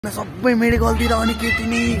सबै मेडिकलतिर अनि केटी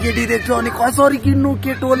नै केटी देख्छ अनि कसरी किन्नु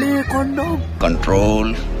केटोले कन्डम कंट्रोल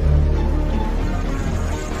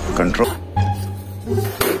कंट्रोल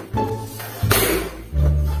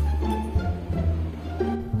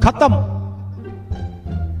खत्म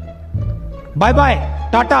बाय बाय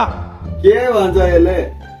टाटा के भन्छ यसले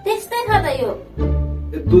त्यस्तै छ त यो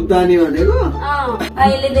दुधदानी भनेको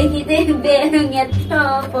अहिलेदेखि चाहिँ बेरुङ्गेट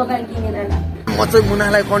पकाएर किनेर ल म चाहिँ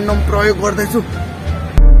मुनालाई कन्डम प्रयोग गर्दैछु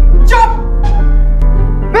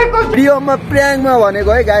भिडियोमा प्र्याङ्कमा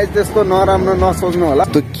भनेको है गाइस त्यस्तो नराम्रो नसोच्नु होला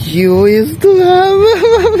त के हो यस्तो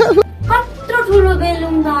कत्रो ठुलो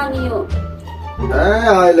बेलुङ त अनि यो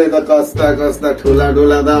अहिले त कस्ता कस्ता ठुला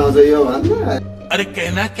ठुला त आउँछ यो भन्दा अरे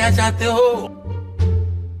कहना क्या चाहते हो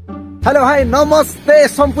हेलो हाई नमस्ते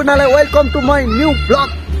सम्पूर्णलाई welcome to my new blog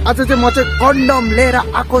आज चाहिँ म चाहिँ कन्डम लिएर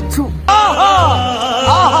आएको छु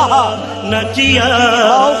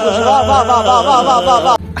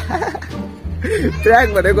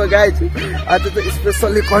प्र्याङ्क भनेको गाइस आज चाहिँ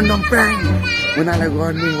स्पेसल्ली कन्डम प्र्याङ्क उनीहरूलाई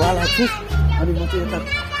गर्नेवाला छु अनि म चाहिँ यता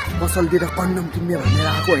पसलतिर कन्डम किन्ने भनेर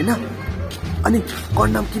आएको होइन अनि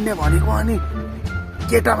कन्डम किन्ने भनेको अनि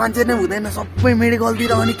केटा मान्छे नै हुँदैन सबै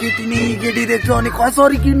मेडिकलतिर अनि केटी नै केटी देख्छ अनि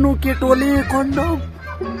कसरी किन्नु केटोले कन्डम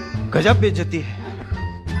गजब बेइज्जती है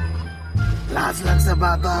लाज लाग्छ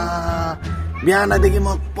बाबा बिहानदेखि म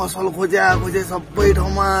पसल खोजे सबै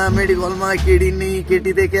ठाउँमा मेडिकलमा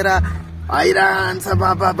केटी देखेर हैरान छ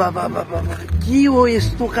बाबा बाबा बाबा के हो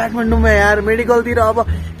यस्तो काठमाडौँमा यार मेडिकलतिर अब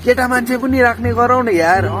केटा मान्छे पनि राख्ने गरौँ न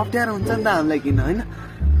यार अप्ठ्यारो हुन्छ नि त हामीलाई किन होइन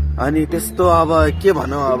अनि त्यस्तो अब के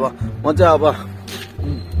भनौँ अब म चाहिँ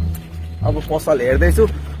अब पसल हेर्दैछु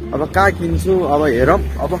अब कहाँ किन्छु अब हेरौँ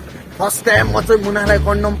अब फर्स्ट टाइम म चाहिँ मुनालाई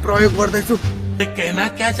कन्डम प्रयोग गर्दैछु कहना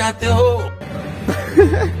क्या चाहते हो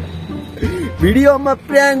भिडियोमा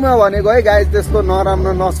प्र्याङ्कमा भनेको है गाइस त्यस्तो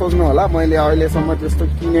नराम्रो नसोच्नु होला मैले अहिलेसम्म त्यस्तो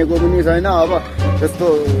किनेको पनि छैन अब त्यस्तो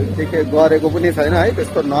गरेको पनि छैन है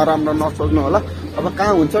त्यस्तो नराम्रो नसोच्नु होला अब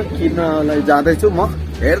कहाँ हुन्छ किन्नलाई जाँदैछु म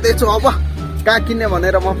हेर्दैछु अब कहाँ किन्ने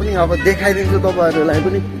भनेर म पनि अब देखाइदिन्छु तपाईँहरूलाई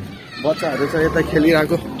पनि बच्चाहरू छ यता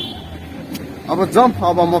खेलिरहेको अब जाउँ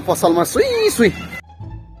अब म पसलमा सुई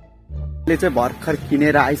चाहिँ भर्खर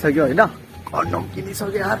किनेर आइसक्यो होइन कन्डम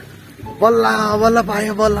किनिसक्यो यार बल्ल बल्ल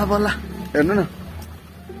पायो बल्ल हेर्नु न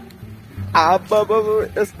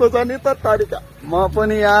यस्तो छ नि त तरिका म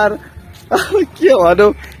पनि यार के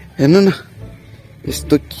भनौँ हेर्नु न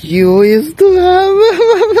यस्तो के हो यस्तो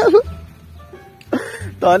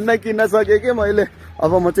धन्न किन्न सकेँ कि मैले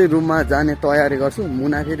अब म चाहिँ रुममा जाने तयारी गर्छु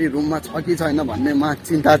मुना फेरि रुममा छ कि छैन भन्ने मा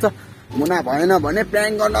चिन्ता छ मुना भएन भने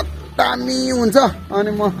प्र्याङ्क गर्न दामी हुन्छ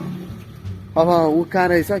अनि म अब ऊ कहाँ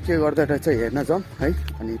रहेछ के गर्दा रहेछ हेर्न जाउँ है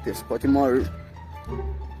अनि त्यसपछि म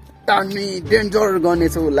दामी डेन्जर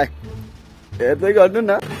गर्नेछु उसलाई हेर्दै गर्नु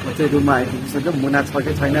न म चाहिँ रुममा आइपुगिसक्यो मुना छ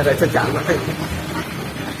कि छैन रहेछ झ्यालकै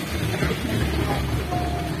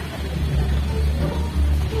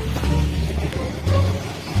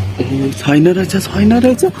छैन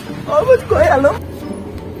रहेछ अब गइहालौँ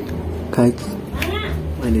गाइस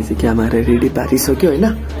मैले चाहिँ क्यामेरा रेडी पारिसक्यो होइन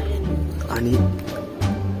अनि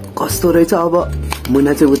कस्तो रहेछ अब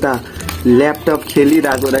मुना चाहिँ उता ल्यापटप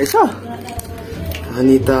खेलिरहेको रहेछ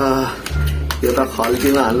अनि त यो त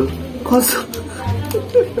खल्तीमा हालु कस्तो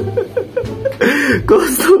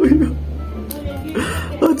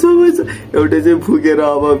अच्छा एउटै चाहिँ फुकेर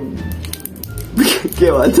अब के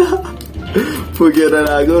भन्छ फुकेर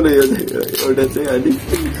राख्यो न यो एउटा चाहिँ अनि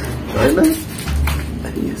होइन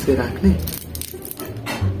अनि यसै राख्ने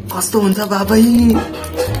कस्तो हुन्छ बाबै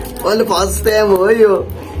अहिले फर्स्ट टाइम हो यो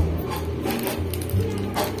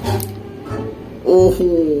ओहो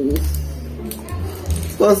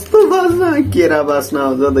कस्तो बास्न केरा बास्न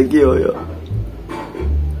आउँछ त के हो यो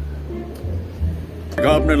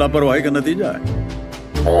आपने लापरवाही का नतीजा है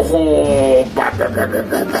ओहो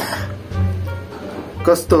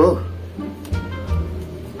कस्तो हो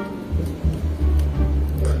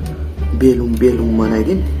बेलुङ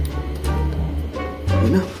बनाइदिउँ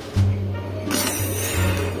होइन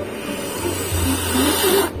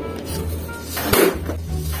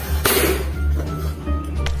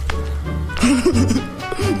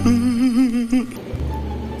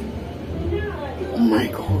माइ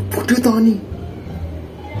गॉड फुट्यो त अनि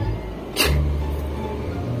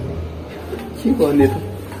के गर्ने त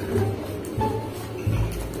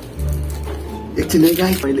एकछिन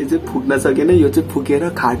गाई पहिले चाहिँ फुट्न सकेन यो चाहिँ फुकेर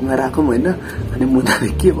खाटमा राखौँ होइन अनि मुनाले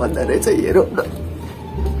के भन्दा रहेछ हेरौँ न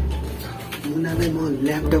मुनालाई म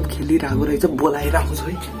ल्यापटप खेलिरहेको रहेछ बोलाइरहेको छु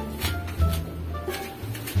है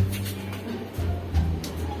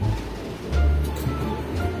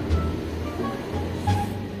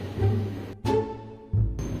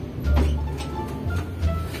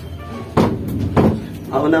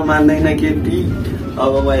आउन मान्दैन केटी।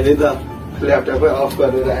 अब मैले त ल्यापटपै अफ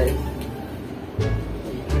गरेर आएँ।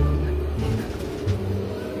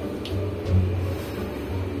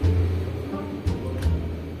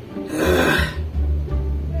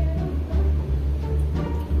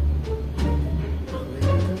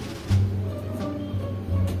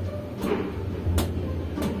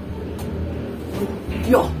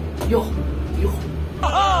 यो यो यो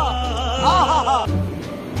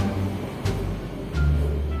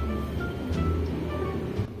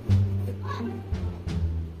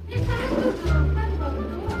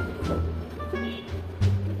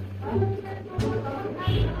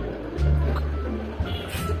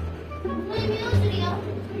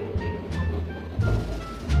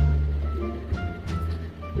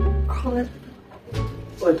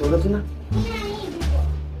ओए थोड़ा सुना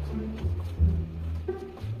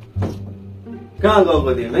कहाँ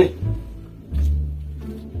गएको थियौ है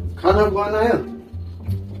खाना बनायो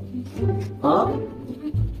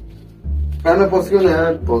खाना पस्क्यो न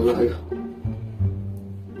यार भोक लाग्यो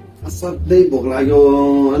सधैँ भोक लाग्यो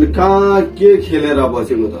अनि कहाँ के खेलेर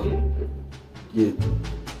बसेको त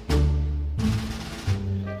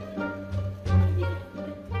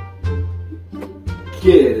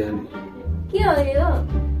के अरे अनि के हो यो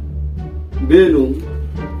बेलुङ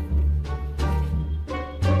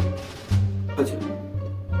अच्छा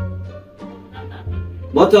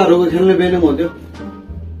बच्चाहरूको खेल्ने बेलुङ हो त्यो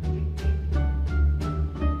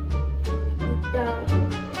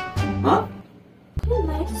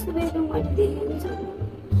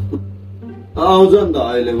आउँछ नि त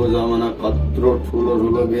अहिलेको जमाना कत्रो ठुलो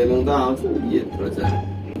ठुलो बेलुङ त आउँछ यत्रो चाहिँ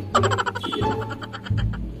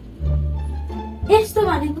यस्तो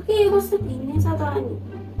भनेको के कस्तो भिन्नै छ त अनि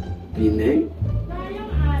भिन्नै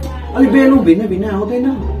अलि बेलुङ भिन्नै भिन्नै आउँदैन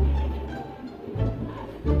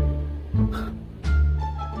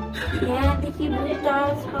यहाँदेखि बुट्टा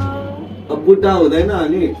छ अब बुट्टा हुँदैन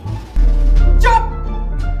अनि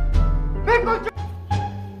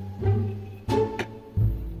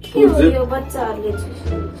के हो यो बच्चाहरूले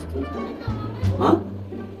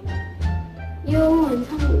यो हुन्छ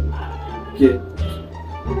नि के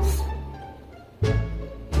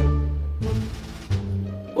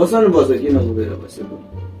बस्नु बस्छ किन उभिएर बसेको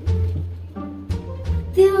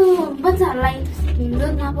त्यो बच्चाहरूलाई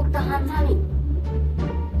दुध नपुग्दा खान्छ नि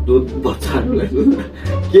दुध बच्चाहरूलाई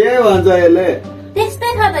के भन्छ यसले त्यस्तै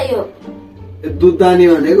छ त यो दुध दानी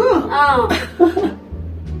भनेको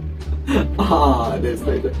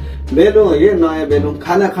त्यस्तै छ बेलुङ हो कि नयाँ बेलुङ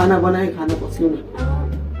खाना खाना बनायो खाना पस्क्यौ न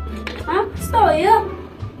कस्तो हो यो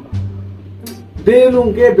बेलुङ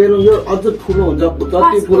के बेलुङ यो अझ ठुलो हुन्छ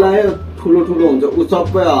जति फुलायो ठुलो ठुलो हुन्छ ऊ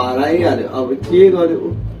सबै हराइहाल्यो अब के गर्यो ऊ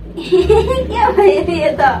के भयो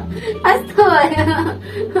यो त कस्तो भयो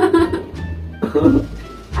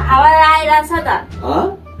हावा आइरहेछ त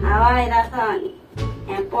हावा आइरहेछ अनि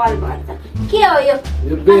यहाँ पल भर्छ के हो यो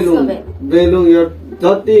बेलुङ बेलुङ यो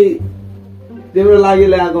जति तिम्रो लागि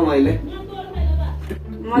ल्याएको मैले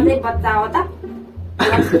म चाहिँ बच्चा हो त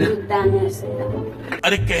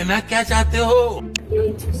अरे कहना क्या चाहते हो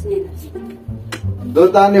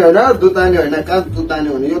दुतानी होइन कहाँ दुतानी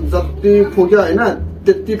होइन यो जति फुक्यो होइन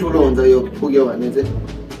त्यति ठुलो हुन्छ यो फुक्यो भने चाहिँ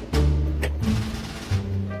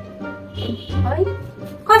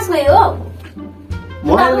कसको हो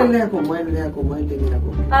मैले ल्याएको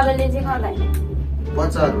तपाईँले चाहिँ कसलाई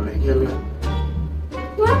बच्चाहरूलाई खेल्न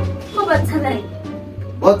को बच्चालाई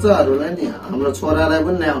बच्चाहरूलाई नि हाम्रो छोरालाई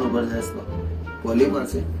पनि ल्याउनु पर्छ यस्तो भोलि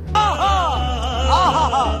पर्छ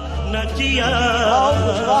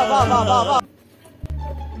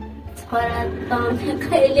छोरा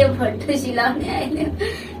कहिले भट्टो सिलाउने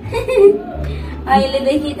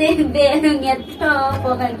अहिलेदेखि चाहिँ बेलुङ यत्रो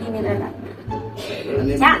पोखर किनेर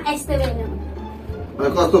यस्तो बेलुङ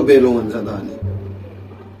कस्तो बेलुङ हुन्छ त अनि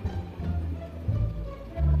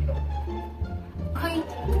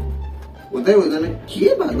हुँदैन के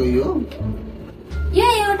भएको यो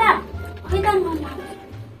एउटा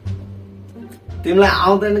तिमीलाई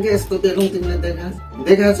आउँदैन कि यस्तो बेलुङ तिमीले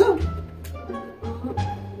देखाएको छौ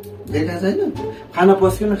देखा छैन खाना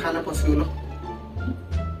पस्क्यो न खाना पस्क्यो ल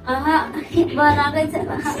बनाएकै छ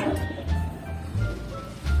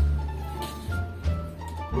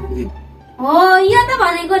हो यो त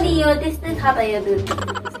भनेको नि यो त्यस्तै छ त यो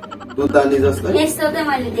दुध दानी जस्तो यस्तो त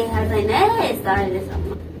मैले देखाएको छैन है यस्तो अहिलेसम्म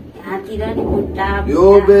यहाँतिर नि खुट्टा यो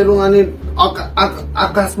बेलुङ अनि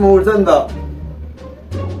आकाशमा उड्छ नि त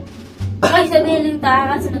पैसा बेलुङ त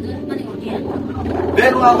आकाशमा पनि उठिहाल्छ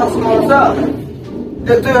बेलुङ आकाशमा उड्छ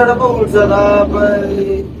त्यस्तो एउटा पो उड्छ र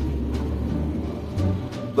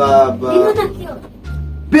बाबा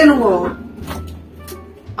बेलुङ हो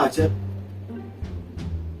अच्छा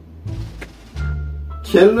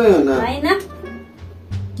खेल्नु होइन होइन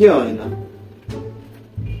के होइन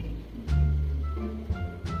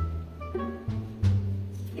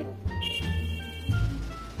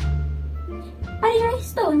अनि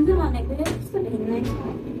यस्तो हुन्छ भनेको यस्तो भिन्नै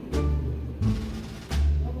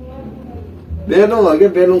बेलुङ हो कि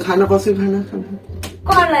बेलुङ खाना कसरी खाना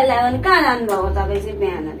कसलाई ल्यायो भने कहाँ जानुभएको तपाईँ चाहिँ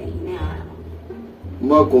बिहानदेखि नै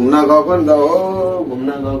म घुम्न गएको नि त हो घुम्न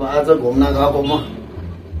गएको आज घुम्न गएको म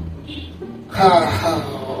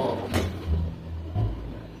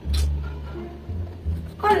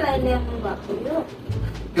कसलाई ल्याउनु भएको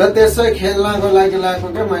यो त्यसै खेल्नको लागि ल्याएको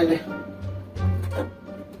क्या मैले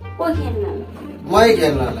को खेल्नु मै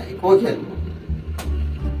खेल्नलाई को खेल्नु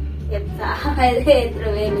यत्रो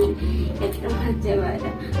बेलुङ यत्रो मान्छे भएर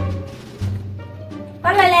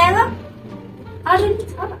कसलाई ल्याएको अरू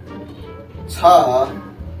छ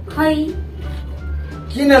खै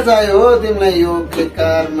किन चाहियो हो तिमीलाई यो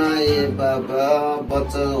बेकारमा ए बाबा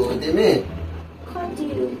बच्चा हो तिमी कति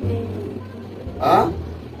रुपियाँ आ?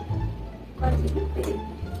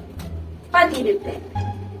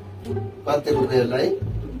 कति रुपियाँलाई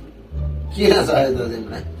किन चाहियो त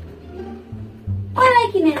तिमीलाई कसलाई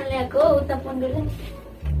किनेर ल्याएको उता पन्डुले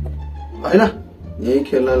होइन यही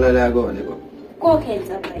खेल्नलाई ल्याएको भनेको को खेल्छ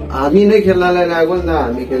हामी नै खेल्नलाई ल्याएको नि त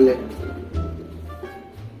हामी खेल्ने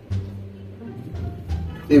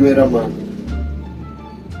तिमी र म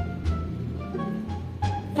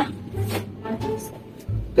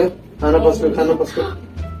खाना पस्नु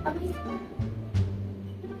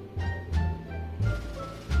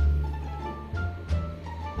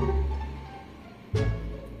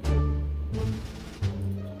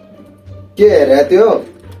के हेरे त्यो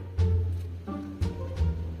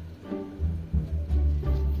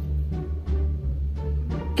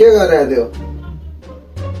के गरे त्यो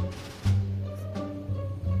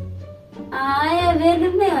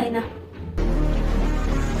बेलुङमै होइन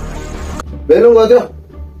बेलुङ गयो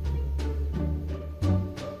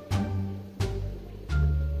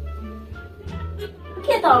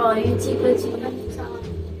के त यो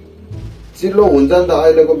चिल्लो हुन्छ नि त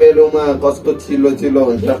अहिलेको बेलुङमा कस्तो चिल्लो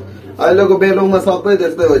हुन्छ अहिलेको बेलुङमा सबै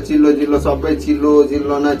त्यस्तै हो चिल्लो सबै चिल्लो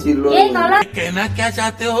न चिल्लो कहना क्या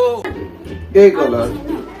चाहते हो केही कलर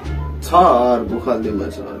छ अर्को खालमा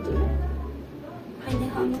छ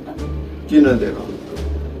किन देखाउनु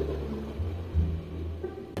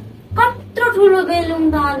कत्रो ठुलो बेलुङ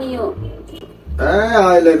त अनि यो ए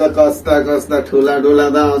अहिले त कस्ता ठुला त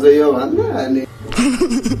आउँछ यो भन्दा अनि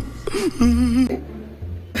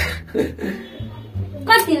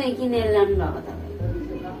कतिमा किनेर ल्याउनु भएको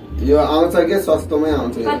तपाईँ यो आउँछ के सस्तोमै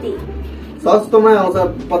आउँछ कति सस्तोमै आउँछ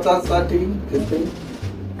 50-60 त्यस्तै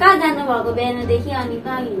कहाँ जानु भएको बिहानदेखि अनि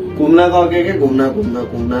कहाँ हिँड्नु घुम्न गएको के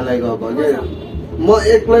घुम्नलाई गएको के म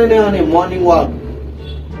एक्लै नै अनि मर्निङ वाक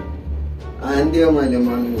हान्दियो मैले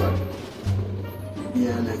मर्निङ वाक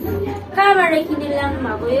कहाँबाट किनेर ल्याउनु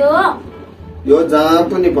भएको यो जहाँ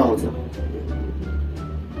पनि पाउँछ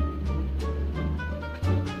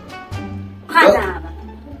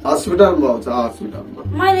हस्पिटलमा आउँछ हस्पिटलमा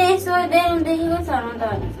मैले यसो बेलुङ देखेको छ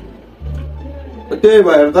त त्यही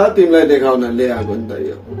भएर त तिमीलाई देखाउन ल्याएको नि त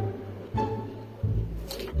यो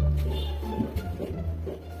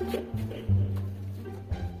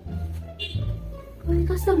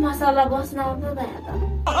कस्तो मसला बस्न आउँछ त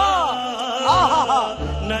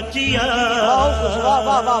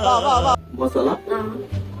मसला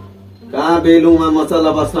कहाँ बेलुङमा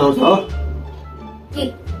मसला बस्न आउँछ के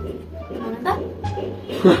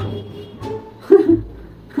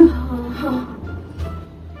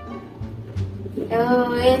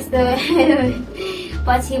यस्तो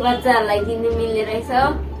पछि बच्चाहरूलाई किन्नु मिल्ने रहेछ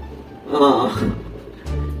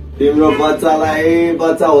तिम्रो बच्चा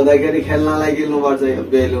हुँदाखेरि खेल्नलाई किन्नुपर्छ यो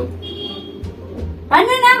बेलुङ होइन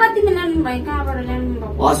न तिमी ल्याउनु भयो कहाँबाट ल्याउनु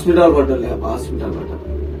भयो हस्पिटलबाट ल्याएको हस्पिटलमा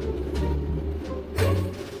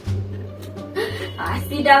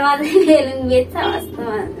चाहिँ बेलुङ बेच्छ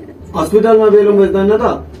हस्पिटलमा बेलुङ बेच्दैन त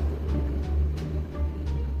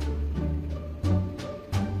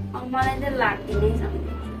मलाई त लाग्दिनै छ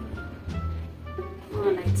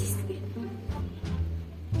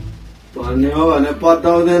भन्ने हो भने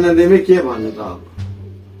पत्ताउँदैन तिमी के भन्नु त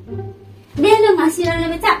बेलुङ हस्पिटलले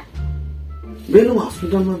बेच्छ बेलुङ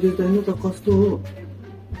हस्पिटलमा बेच्दैन त कस्तो हो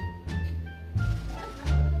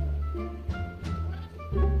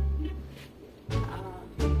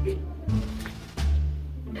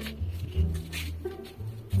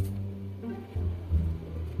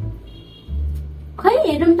खै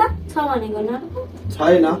हेरौँ त छ भनेको न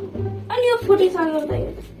छैन अनि यो फुटिसक्यो त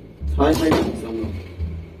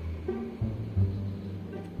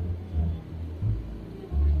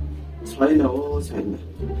छैन हो छैन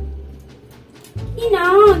किन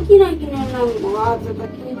किन आज त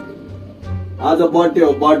के आज बर्थडे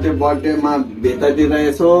हो बर्थडेमा भित्रतिर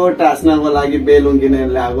यसो टास्नको लागि बेलुन किनेर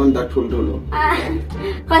ल्याएको नि त ठुल्ठुलो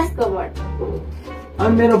कसको बर्थडे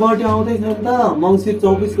अनि मेरो बर्थडे आउँदैछ नि त मङ्सिर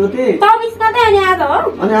 24 गते 24 गते अनि आज हो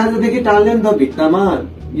अनि आजदेखि टाल्ने नि त भित्तामा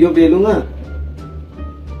यो बेलुङमा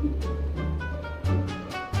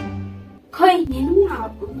खै हेर्नु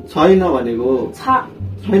छैन भनेको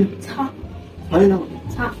छैन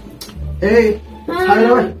ए छैन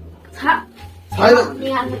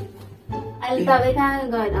अहिले तपाईँ कहाँ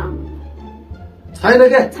गएर छैन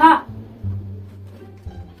के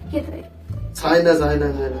छैन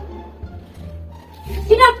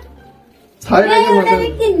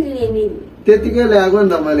त्यतिकै ल्याएको नि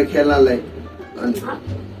त मैले खेल्नलाई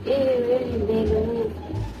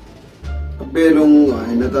बेलुङ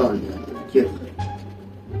होइन त के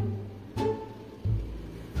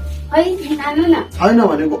छैन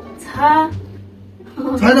भनेको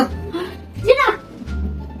छैन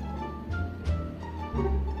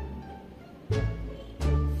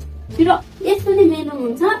यस्तो नै बेलुङ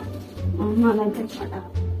हुन्छ मलाई त छोटा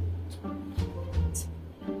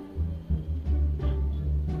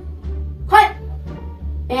खै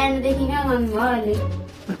बिहानदेखि कहाँ गर्नुभयो अहिले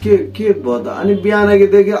के भयो त अनि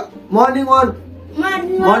बिहानदेखि मर्निङ वाक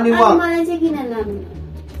मलाई चाहिँ किन लानु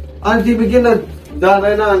अनि तिमी किन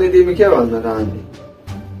जाँदैन अनि तिमी के भन्नु त अनि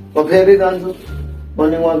म फेरि जान्छु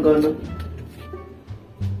मर्निङ वाक गर्नु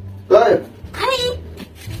ल खै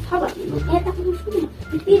यता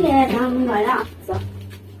लिएर आउनु भएर आउँछ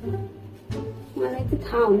मलाई त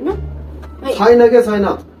थाहा हुन्न छैन के छैन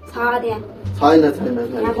छैन छैन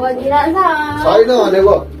बजिरहेछ छैन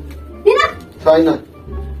भनेको छैन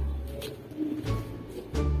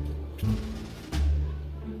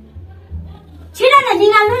छिटो न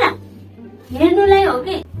निकाल्नु न हेर्नुलाई हो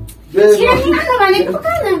कि छिटो निकाल्नु भनेको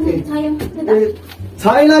कहाँ जान्छ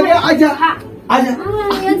छैन के आज यो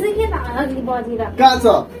चाहिँ के त अघि बजिरहेको कहाँ छ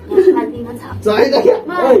छातीमा छ छैन के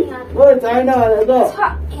ओ छैन भनेको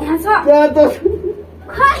यहाँ छ कहाँ त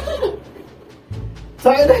खै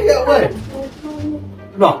छैन के ओए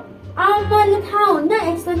ल मैले थाहा हुन्न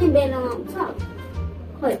यस्तो नि बेलुङ आउँछ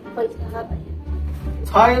खोइ पैसा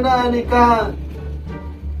छैन अनि कहाँ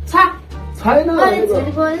छैन भनेको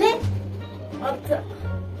बोल्ने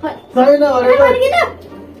छैन भनेको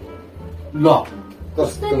ल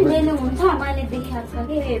कस्तो नि बेलुङ हुन्छ मैले देखाएको छ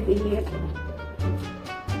कि भिडियो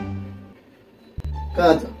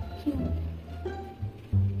कहाँ छ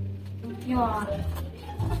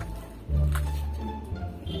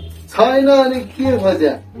छैन अनि के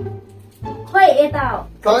खोज्या खै यता हो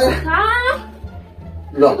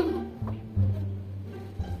ल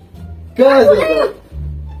कहाँ छ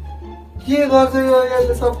के गर्छ यो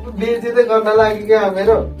यसले सब बेइज्जतै गर्न लाग्यो क्या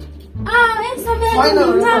मेरो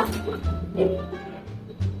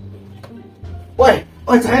ओइ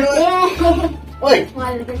ओइ छैन ओइ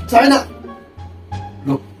छैन ल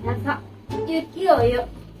यो के हो यो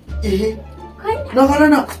ए खै नगर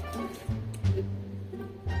न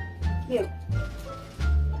यो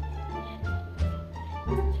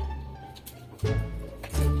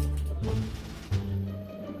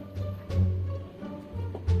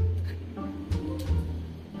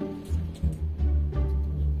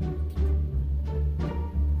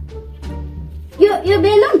यो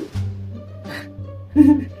बेलुन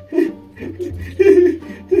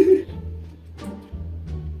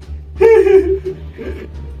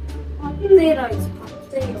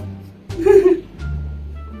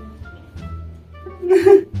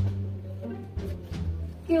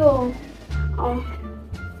के हो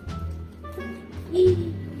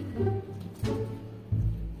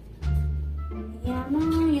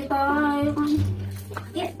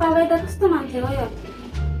तपाईँ त कस्तो मान्छे हो यो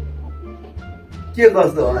के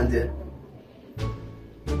कस्तो हो मान्छे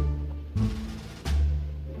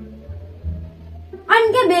अनि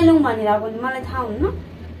के बेलुङ भनिरहेको नि मलाई थाहा हुन्न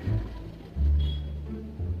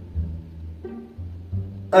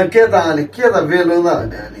के त अनि के त बेलुङ त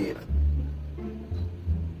भने अनि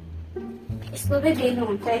यस्तो चाहिँ बेलुङ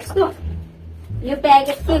हुन्छ यस्तो यो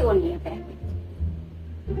प्याकेट के गर्ने यो प्याकेट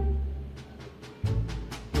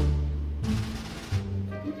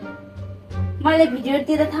मैले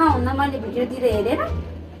भिडियोतिर थाहा हुन्न मैले भिडियोतिर हेरेर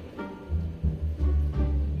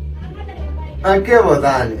के भयो त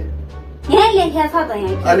अनि यहाँ लेखेको छ त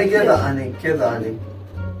यहाँ अनि के त अनि के त अनि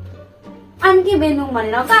अनि के बेलुङ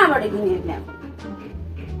भनेर कहाँबाट किनेर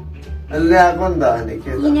ल्याएको नि त अनि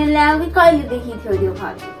के किनेर ल्याएको कि कहिलेदेखि थियो त्यो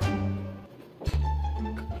खर्च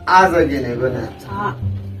आज किनेको न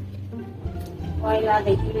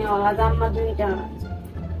पहिलादेखि नै होला जम्मा 2टा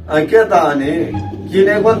के त अनि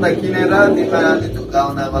किनेको नि त किनेर तिमीलाई अनि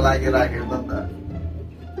झुकाउनको लागि राखेको नि त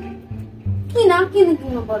किन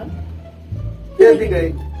किन्नु पर्यो त्यतिकै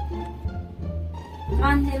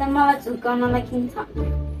मान्छेलाई मलाई झुक्काउनलाई किन्छ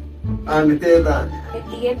हामी त्यही त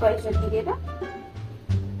यतिकै पैसा तिरेर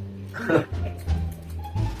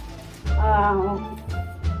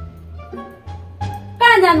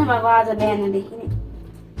कहाँ जानुभएको आज बिहानदेखि नै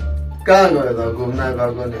कहाँ गयो त घुम्न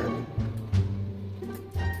गएको नि हामी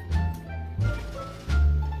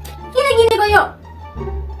किन किनेको यो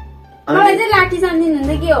मलाई चाहिँ लाठी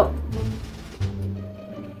सम्झिनुहुन्थ्यो के हो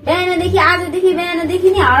बिहानदेखि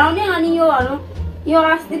नि हराउने अनि यो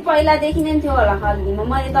अस्ति पहिलादेखि नै थियो होला खल्लीमा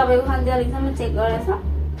मैले तपाईँको खल्ली अलिकसम्म चेक गरेछ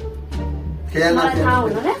मलाई थाहा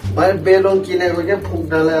हुँदैन मैले बेलुन किनेको क्या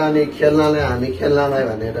फुक्नलाई अनि खेल्नलाई हामी खेल्नलाई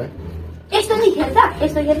भनेर यस्तो नि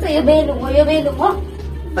खेल्छ यो बेलुङ हो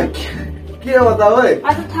के हो त ओइ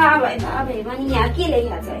अझ थाहा भए पनि यहाँ के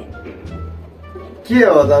लेखेको छ के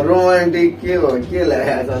हो त रोमान्टिक के हो के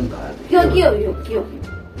लेखेको छ नि त के हो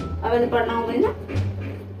तपाईँले पढ्न आउँदैन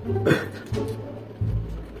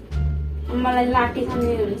मलाई लाठी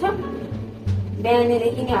सम्झिनुहुन्छ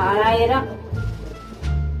बिहानदेखि नै हराएर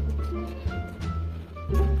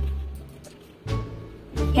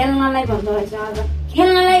खेल्नलाई भन्दो रहेछ आज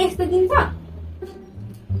खेल्नलाई यस्तो किन्छ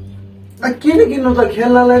किन किन्नु त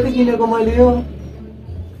खेल्नलाई त किनेको मैले यो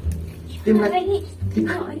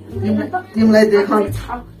तिमीलाई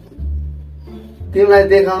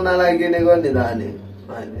देखाउनलाई किनेको नि त अनि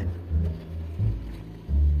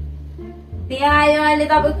त्यहाँ आयो अहिले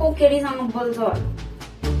तपाईँ को केटीसँग बोल्छ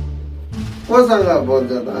कोसँग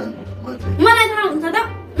बोल्छ त मलाई थाहा हुन्छ त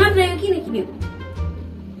नत्र यो किन किन्यो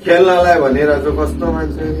खेल्नलाई भनिरहेको छु कस्तो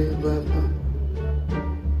मान्छे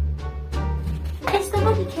यस्तो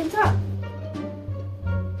कति खेल्छ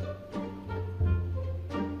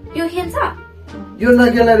यो खेल्छ यो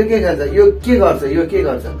नखेलेर के खेल्छ यो के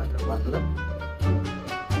गर्छ भन्नु त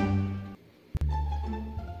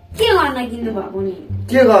के गर्न किन्नु भएको नि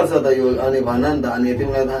के गर्छ त यो अनि भन नि त अनि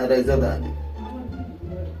तिमीलाई थाहा रहेछ त अनि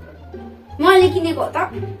मैले किनेको हो त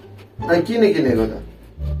अनि किन किनेको त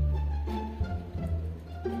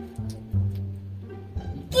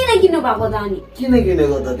किन किन्नु भएको त अनि किन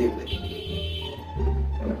किनेको त तिमीले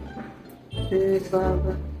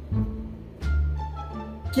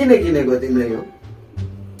किन किनेको तिमीले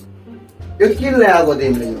यो किन ल्याएको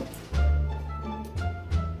तिमीले यो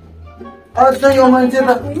अझ यो मान्छे त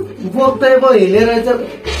बोक्दै पो हिँडेर चाहिँ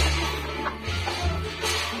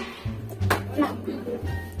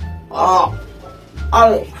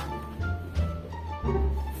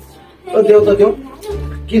देऊ त देऊ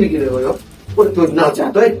किन किनेको यो त्यो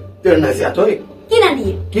नच्यातो है त्यो नच्यातो है किन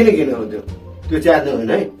नि किन किनेको त्यो च्यात्ने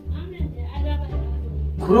होइन है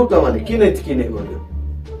खुरुक्क भने किन किनेको त्यो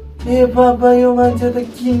ए बाबा यो मान्छे त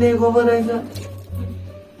किनेको पो रहेछ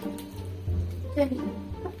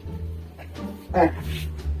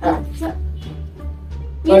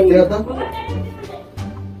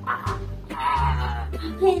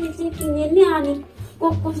किनेर नि अनि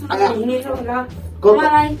कोसँग हिँडेर होला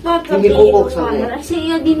मलाई तिमी कोसँग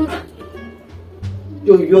यो दिनु त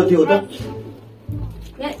यो थियो त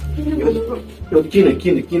यो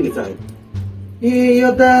किन चाहियो ए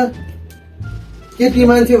यो त केटी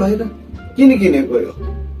मान्छे भयो त किन किनेको यो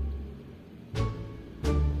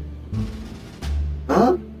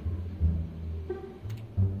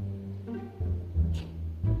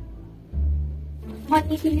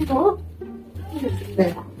मैले किनेको हो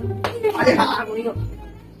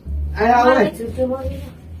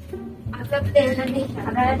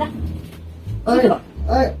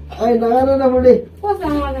नगर बुढी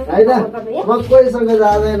म कोहीसँग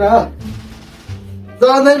जाँदैन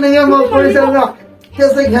यहाँ म कोहीसँग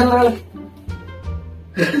त्यसै खेल्न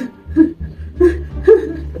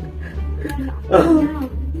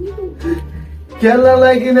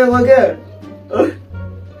खेल्नलाई किनेको क्या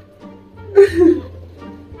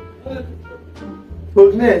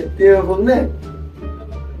फुक्ने त्यो फुक्ने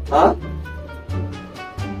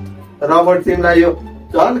रबर्ट तिमीलाई यो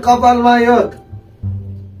झन् कपालमा यो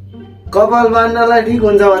कपाल बाँध्नलाई ठिक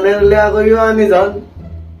हुन्छ भनेर ल्याएको यो अनि झन्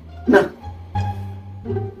न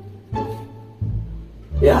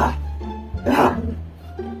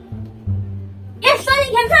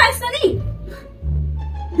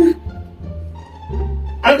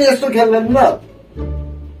अनि यस्तो खेल्दैन ल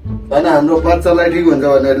झन् हाम्रो बच्चालाई ठिक हुन्छ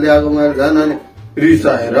भनेर ल्याएको मैले झन् अनि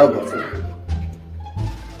रिसाएर बस्छ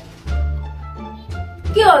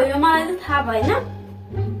के हो यो मलाई त थाहा भएन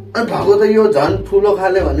अनि भएको त यो झन् ठुलो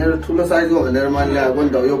खाले भनेर ठुलो साइजको भनेर मैले ल्याएको नि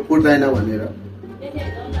त यो फुट्दैन भनेर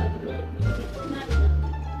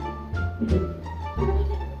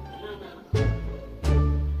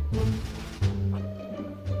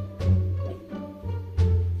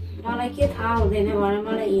मलाई के थाहा हुँदैन भने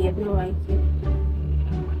मलाई हेर्नु भयो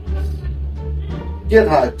के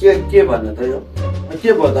थाहा के भन्नु त यो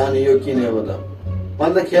के बता नि यो किनेको त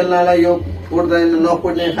अन्त खेल्नलाई यो उड्दैन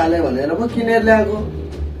नफुट्ने खाले भनेर पो किनेर ल्याएको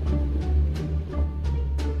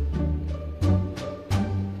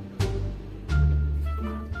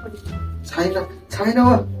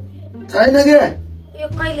छैन के यो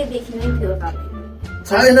कहिलेदेखि नै थियो तपाईँ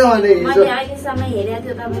छैन भने मैले अहिलेसम्म हेरेको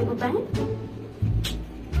थियो तपाईँको पनि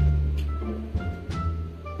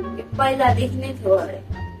पहिलादेखि नै थियो अरे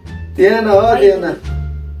थिएन हो थिएन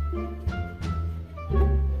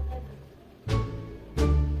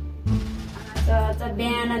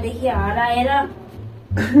बिहानदेखि हराएर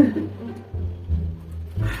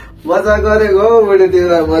मजा गरेको हो बुढी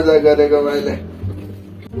तिमीलाई मजा गरेको मैले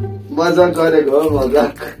मजा गरेको हो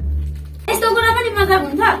मजाक यस्तो कुरा पनि मजाक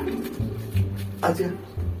हुन्छ अच्छा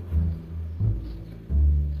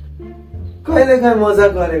कहिले काहीँ मजा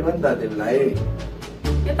गरेको नि त तिमीलाई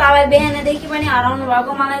यो तपाईँ बिहानदेखि पनि हराउनु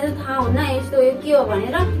भएको मलाई त थाहा हुन्न यस्तो यो के हो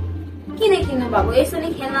भनेर किन किन्नु भएको यसो नै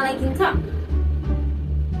खेल्नलाई किन्छ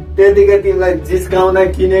त्यतिकै तिमीलाई जिस्काउन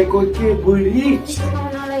किनेको के बुढी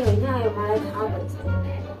जिस्काउनलाई होइन यो मलाई थाहा भन्छ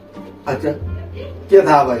अच्छा के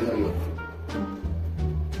थाहा भइसक्यो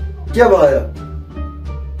के भयो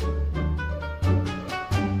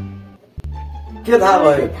के थाहा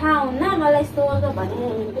भयो थाहा हुन्न मलाई यस्तो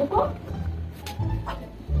भनेको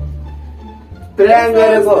प्र्याङ्क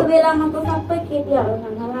गरेको बेलामा त सबै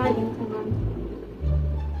केटीहरूसँग लागिन्छ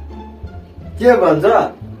के भन्छ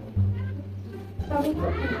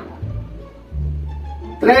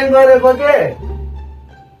प्र्याङ्क गरेको के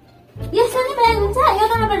यस्तो नै प्र्याङ्क हुन्छ यो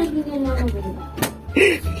तरबाट किन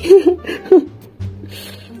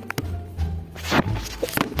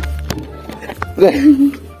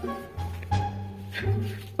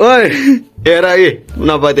ओइ हेर है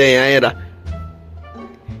नपत्या यहाँ हेर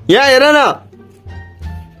यहाँ हेर न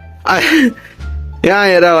यहाँ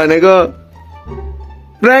हेर भनेको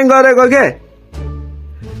प्र्याङ्क गरेको के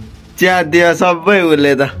च्यात दियो सबै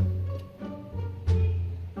उसले त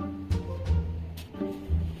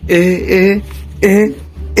ए ए ए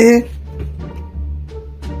ए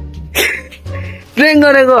प्र्याङ्क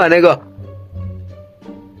गरेको भनेको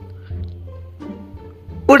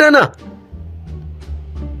उठ न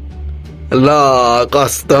ल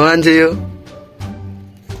कस्तो मान्छे यो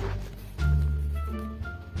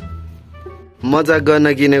मजाक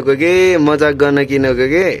गर्न किनेको के मजाक गर्न किनेको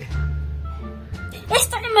के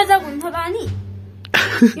यस्तो नि मजाक हुन्छ त अनि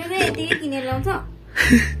यो चाहिँ यतिकै किनेर ल्याउँछ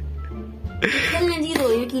खेल्ने चिज हो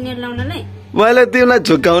यो किनेर ल्याउनलाई मैले तिमीलाई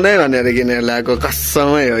झुक्काउनै भनेर किनेर ल्याएको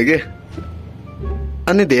कसमै हो कि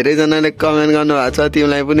अनि धेरैजनाले कमेन्ट गर्नुभएको छ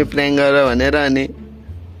तिमीलाई पनि प्र्याङ्क गर भनेर अनि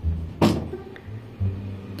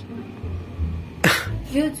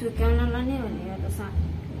यो झुक्काउनलाई नै भनेको त साथी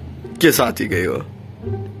के साँच्चीकै हो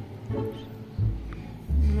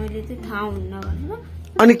मैले चाहिँ थाहा हुन्न भनेर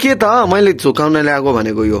अनि के त मैले झुकाउन ल्याएको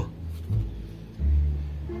भनेको यो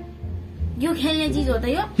खेल्ने चिज हो त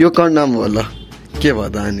यो कन्डम हो ल के भयो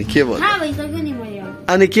त अनि के भयो थाहा भइसक्यो नि मैले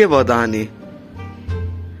अनि के भयो त अनि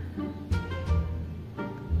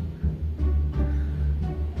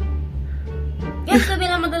यस्तो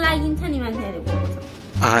बेलामा त लागिन्छ नि मान्छेहरूको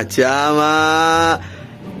आचामा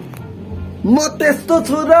म त्यस्तो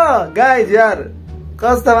छु र गाइज यार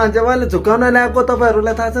कस्तो मान्छे मैले झुकाउन ल्याएको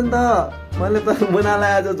तपाईँहरूलाई थाहा छ नि त मैले त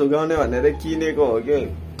मुनालाई आज झुकाउने भनेर किनेको हो कि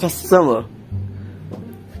कसम हो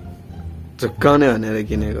झुकाउने भनेर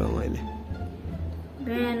किनेको हो मैले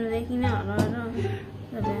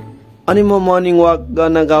अनि म मर्निङ वाक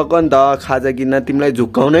गर्न गएको नि त खाजा किन्न तिमीलाई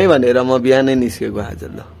झुकाउनै भनेर म बिहानै निस्केको आज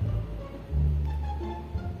ल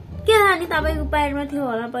के थाहा तपाईँको प्याडमा थियो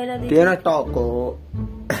होला पहिला थिएन टक हो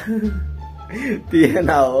थिएन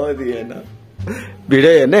हो थिएन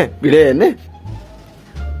भिडियो हेर्ने भिडियो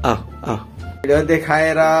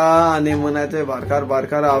देखाएर अनि मुना चाहिँ भर्खर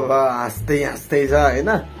भर्खर अब हाँस्दै हाँस्दै छ होइन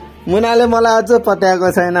मुनाले मलाई अझ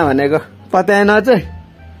पत्याएको छैन भनेको पत्याएन चाहिँ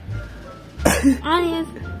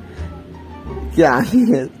के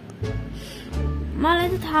हानी मलाई त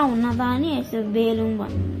थाहा हुन्न त अनि यसो बेलुङ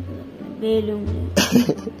भन्नु बेलुङ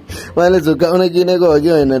मैले झुकाउन किनेको हो कि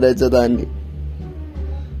होइन रहेछ त अनि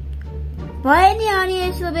भयो नि अनि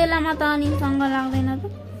यसो बेलामा त अनि सँग लाग्दैन त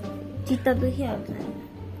चित्त दुखिहाल्छ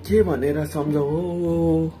के भनेर सम्झौ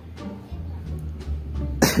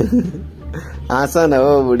हाँस न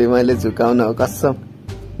हो बुढी मैले झुकाउन हो कसम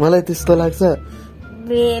मलाई त्यस्तो लाग्छ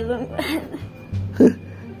बेलुङ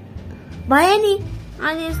भयो नि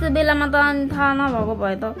अनि यस्तो बेलामा त अनि थाहा नभएको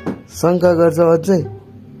भयो त शङ्का गर्छ अझै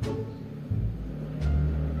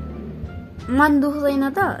मन दुख्दैन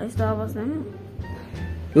त यस्तो अवस्थामा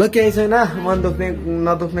ल केही छैन, मन दुख्ने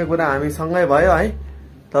नदुख्ने कुरा हामी सँगै भयो है।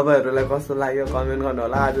 तपाईहरूलाई कस्तो लाग्यो कमेन्ट गर्नु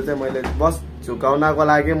होला। आज चाहिँ मैले बस झुकाउनको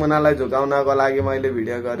लागि, मुनालाई झुकाउनको लागि मैले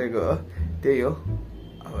भिडियो गरेको हो, त्यही हो।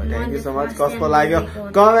 अब थ्याङ्क यू सो मच। कस्तो लाग्यो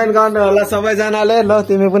कमेन्ट गर्नु होला सबैजनाले। ल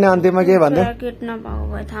तिमी पनि अन्तिममा के भन्दै?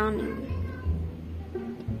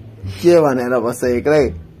 के भनेर बस्छ एक्लै?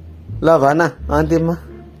 ल भन अन्तिममा।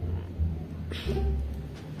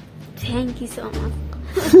 Thank you so much.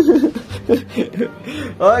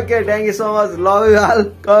 Okay thank you so much. Love you all.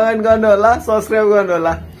 Comment गर्नु होला, सब्सक्राइब गर्नु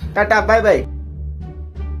होला। Tata bye by.